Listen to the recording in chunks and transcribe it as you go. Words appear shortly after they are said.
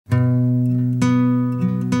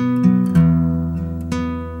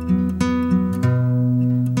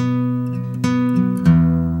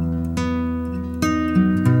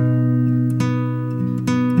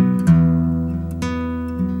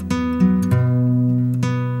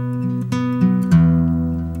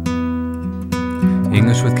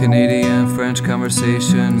English with Canadian, French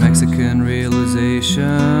conversation, Mexican realization.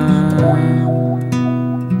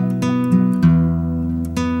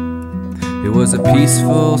 It was a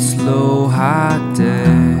peaceful, slow, hot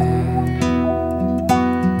day.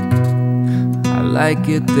 I like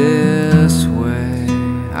it this way,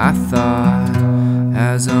 I thought,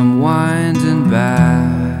 as I'm winding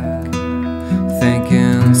back,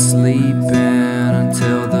 thinking, sleeping,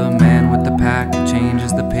 until the man with the pack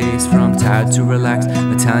changes the pace from tired to relaxed.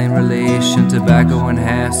 Italian relation, tobacco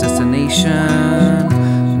enhanced, destination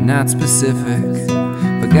not specific,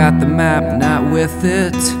 but got the map not with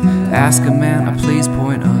it. Ask a man, please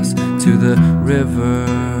point us to the river.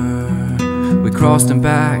 We crossed and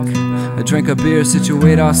back, a drink of beer,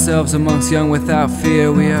 situate ourselves amongst young without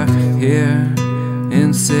fear. We are here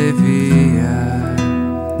in Sevilla,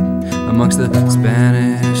 amongst the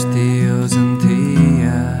Spanish tíos and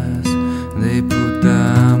tías de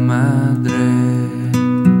puta madre,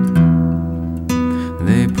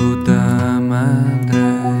 de puta madre.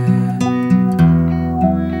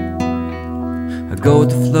 I go with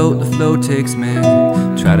the flow takes me,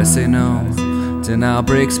 try to say no, denial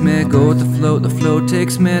breaks me. Go with the flow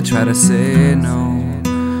takes me, try to say no,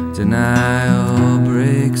 denial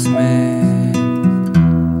breaks me.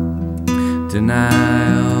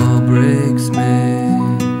 Denial breaks me.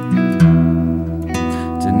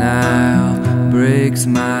 Denial breaks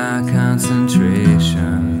my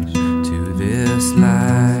concentration to this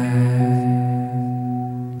life.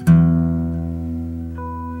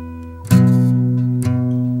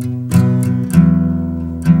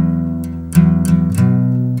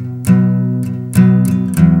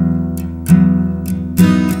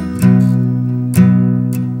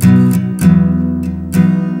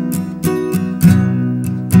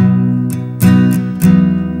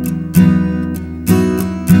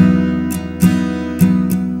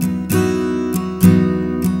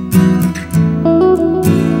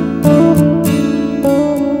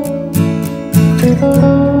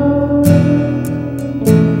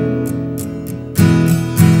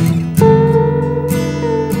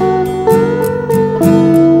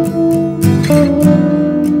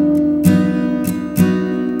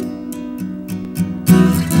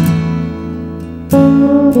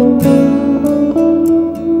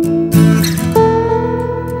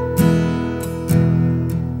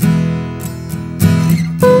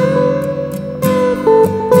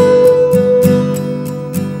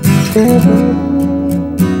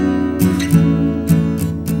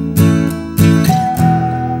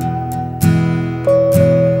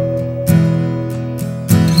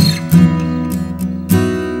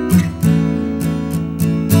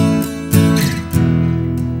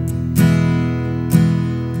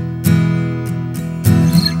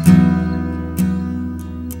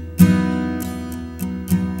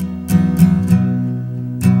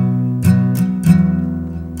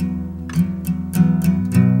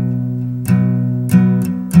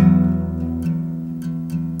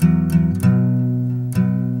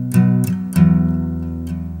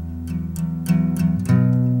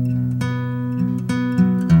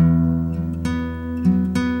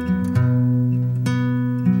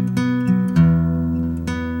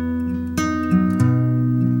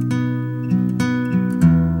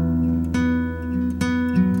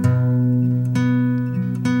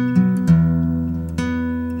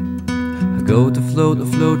 Go with the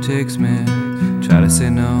flow takes me, try to say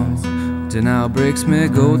no, denial breaks me.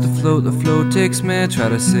 Go with the flow takes me, try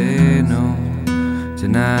to say no,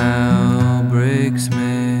 denial breaks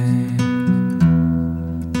me.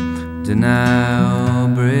 Denial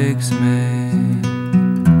breaks me.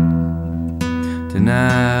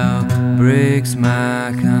 Denial breaks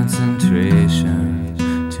my concentration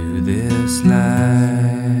to this life.